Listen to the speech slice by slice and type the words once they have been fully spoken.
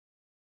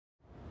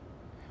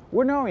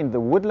We're now in the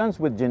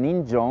Woodlands with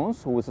Janine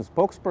Jones, who is a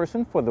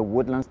spokesperson for the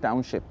Woodlands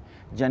Township.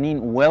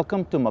 Janine,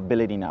 welcome to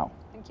Mobility Now.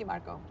 Thank you,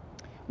 Marco.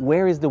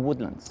 Where is the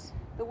Woodlands?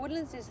 The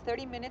Woodlands is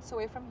 30 minutes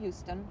away from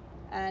Houston,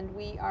 and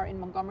we are in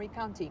Montgomery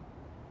County.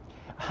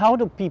 How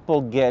do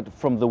people get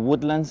from the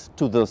Woodlands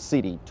to the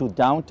city, to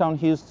downtown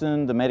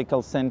Houston, the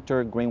medical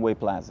center, Greenway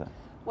Plaza?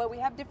 Well, we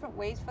have different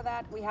ways for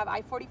that. We have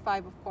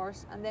I-45, of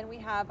course, and then we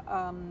have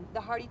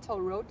the Hardy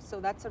Toll Road, so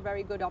that's a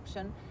very good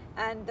option.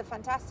 And the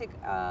fantastic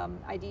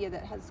idea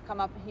that has come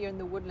up here in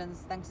the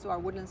Woodlands, thanks to our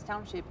Woodlands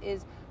Township,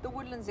 is the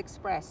Woodlands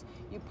Express.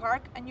 You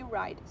park and you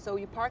ride. So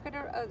you park at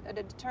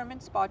a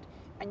determined spot,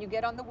 and you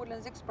get on the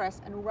Woodlands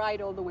Express and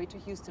ride all the way to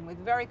Houston with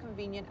very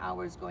convenient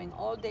hours going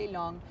all day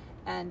long.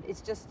 And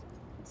it's just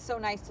so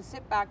nice to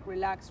sit back,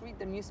 relax, read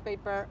the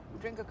newspaper,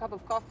 drink a cup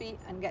of coffee,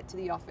 and get to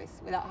the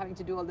office without having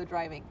to do all the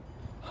driving.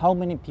 How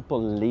many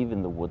people live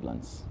in the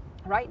Woodlands?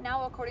 Right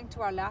now, according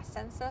to our last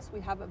census,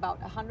 we have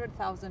about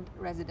 100,000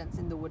 residents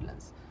in the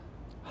Woodlands.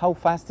 How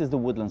fast is the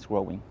Woodlands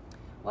growing?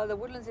 Well, the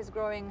Woodlands is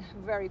growing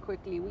very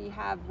quickly. We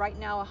have right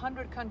now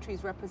 100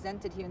 countries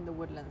represented here in the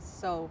Woodlands,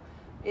 so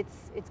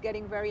it's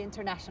getting very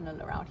international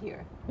around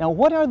here. Now,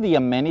 what are the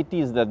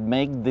amenities that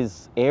make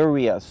this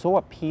area so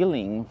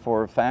appealing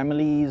for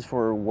families,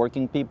 for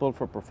working people,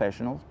 for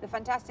professionals? The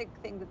fantastic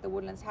thing that the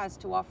Woodlands has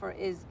to offer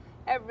is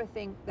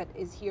everything that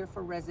is here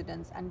for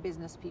residents and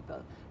business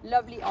people.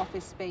 Lovely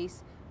office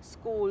space,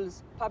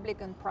 schools,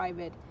 public and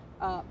private,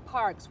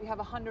 parks. We have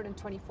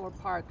 124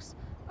 parks,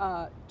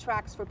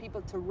 tracks for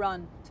people to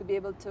run, to be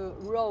able to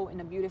row in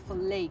a beautiful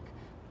lake,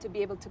 to be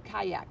able to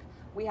kayak.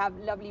 We have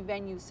lovely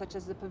venues such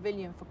as the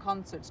Pavilion for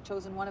concerts,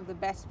 chosen one of the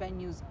best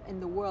venues in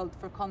the world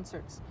for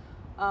concerts.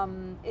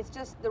 It's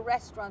just the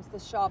restaurants, the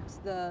shops,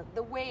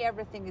 the way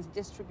everything is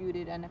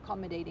distributed and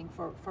accommodating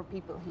for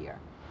people here.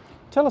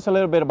 Tell us a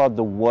little bit about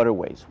the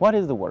waterways. What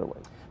is the waterway?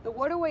 The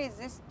waterway is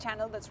this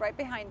channel that's right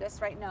behind us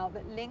right now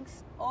that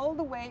links all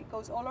the way,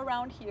 goes all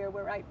around here.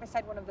 We're right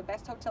beside one of the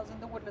best hotels in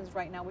the Woodlands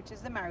right now, which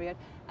is the Marriott,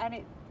 and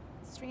it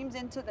streams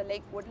into the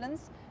Lake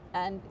Woodlands.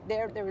 And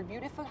there are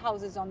beautiful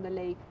houses on the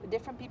lake.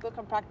 Different people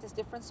can practice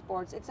different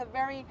sports. It's a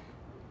very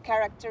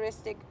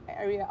characteristic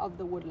area of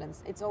the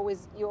Woodlands.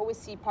 You always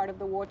see part of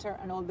the water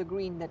and all the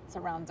green that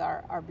surrounds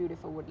our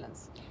beautiful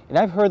woodlands. And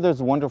I've heard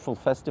there's wonderful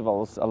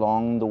festivals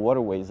along the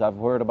waterways. I've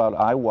heard about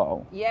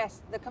IWOW.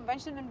 Yes, the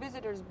Convention and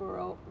Visitors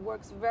Bureau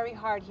works very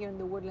hard here in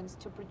the Woodlands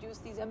to produce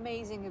these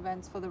amazing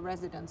events for the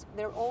residents.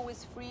 They're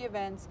always free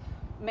events.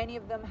 Many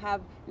of them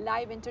have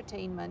live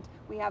entertainment.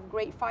 We have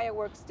great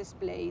fireworks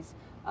displays.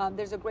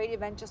 There's a great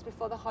event just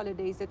before the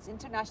holidays. It's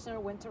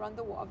International Winter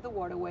of the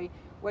Waterway,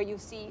 where you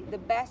see the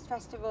best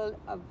festival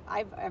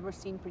I've ever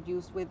seen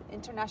produced, with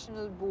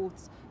international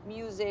booths,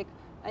 music,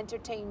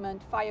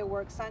 entertainment,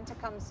 fireworks. Santa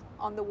comes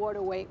on the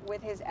waterway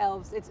with his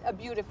elves. It's a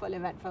beautiful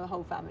event for the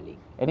whole family.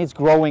 And it's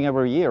growing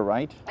every year,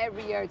 right?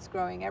 Every year it's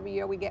growing. Every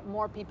year we get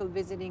more people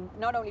visiting,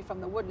 not only from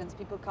the Woodlands.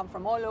 People come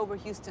from all over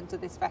Houston to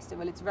this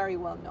festival. It's very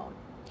well known.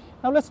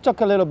 Now let's talk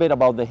a little bit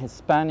about the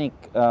Hispanic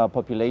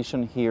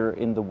population here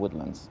in the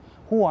Woodlands.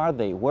 Who are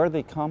they? Where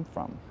they come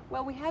from?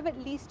 Well, we have at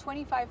least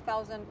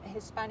 25,000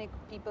 Hispanic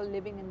people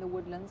living in the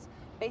Woodlands.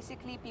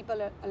 Basically,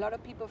 a lot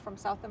of people from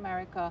South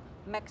America,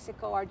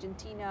 Mexico,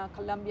 Argentina,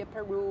 Colombia,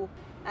 Peru,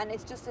 and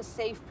it's just a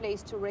safe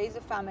place to raise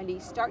a family,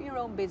 start your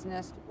own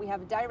business. We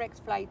have direct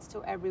flights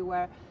to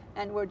everywhere,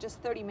 and we're just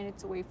 30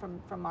 minutes away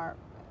from our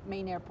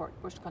main airport,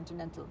 Bush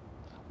Continental.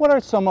 What are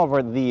some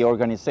of the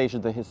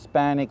organizations, the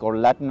Hispanic or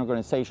Latin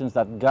organizations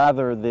that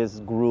gather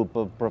this group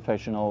of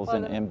professionals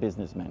and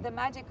businessmen? The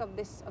magic of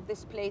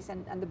this place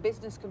and the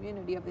business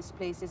community of this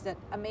place is that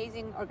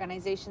amazing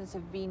organizations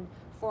have been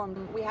formed.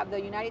 We have the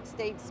United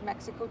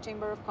States-Mexico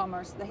Chamber of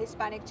Commerce, the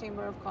Hispanic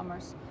Chamber of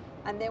Commerce,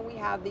 and then we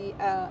have the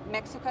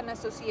Mexican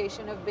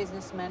Association of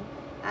Businessmen,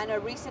 and a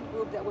recent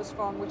group that was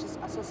formed, which is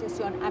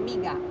Asociación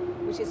Amiga,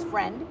 which is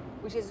friend,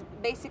 which is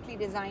basically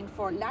designed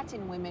for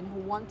Latin women who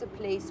want a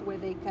place where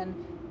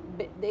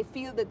they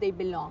feel that they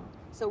belong.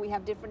 So we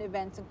have different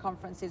events and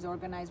conferences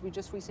organized. We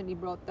just recently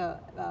brought the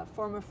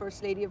former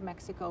First Lady of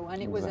Mexico,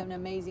 and it was an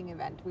amazing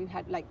event. We've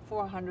had like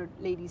 400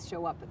 ladies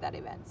show up at that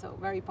event, so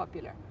very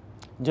popular.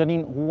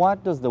 Janine,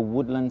 what does the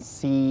Woodlands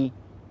see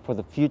for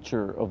the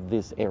future of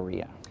this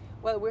area?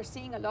 Well, we're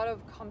seeing a lot of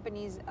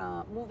companies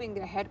moving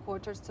their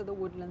headquarters to the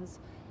Woodlands.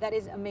 That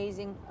is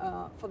amazing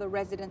for the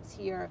residents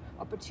here,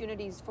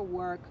 opportunities for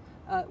work.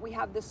 We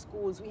have the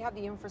schools, we have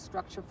the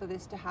infrastructure for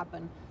this to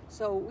happen.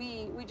 So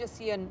we just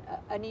see an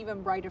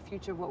even brighter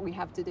future of what we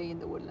have today in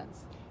the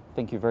Woodlands.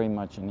 Thank you very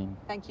much, Janine.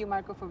 Thank you,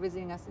 Marco, for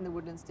visiting us in the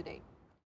Woodlands today.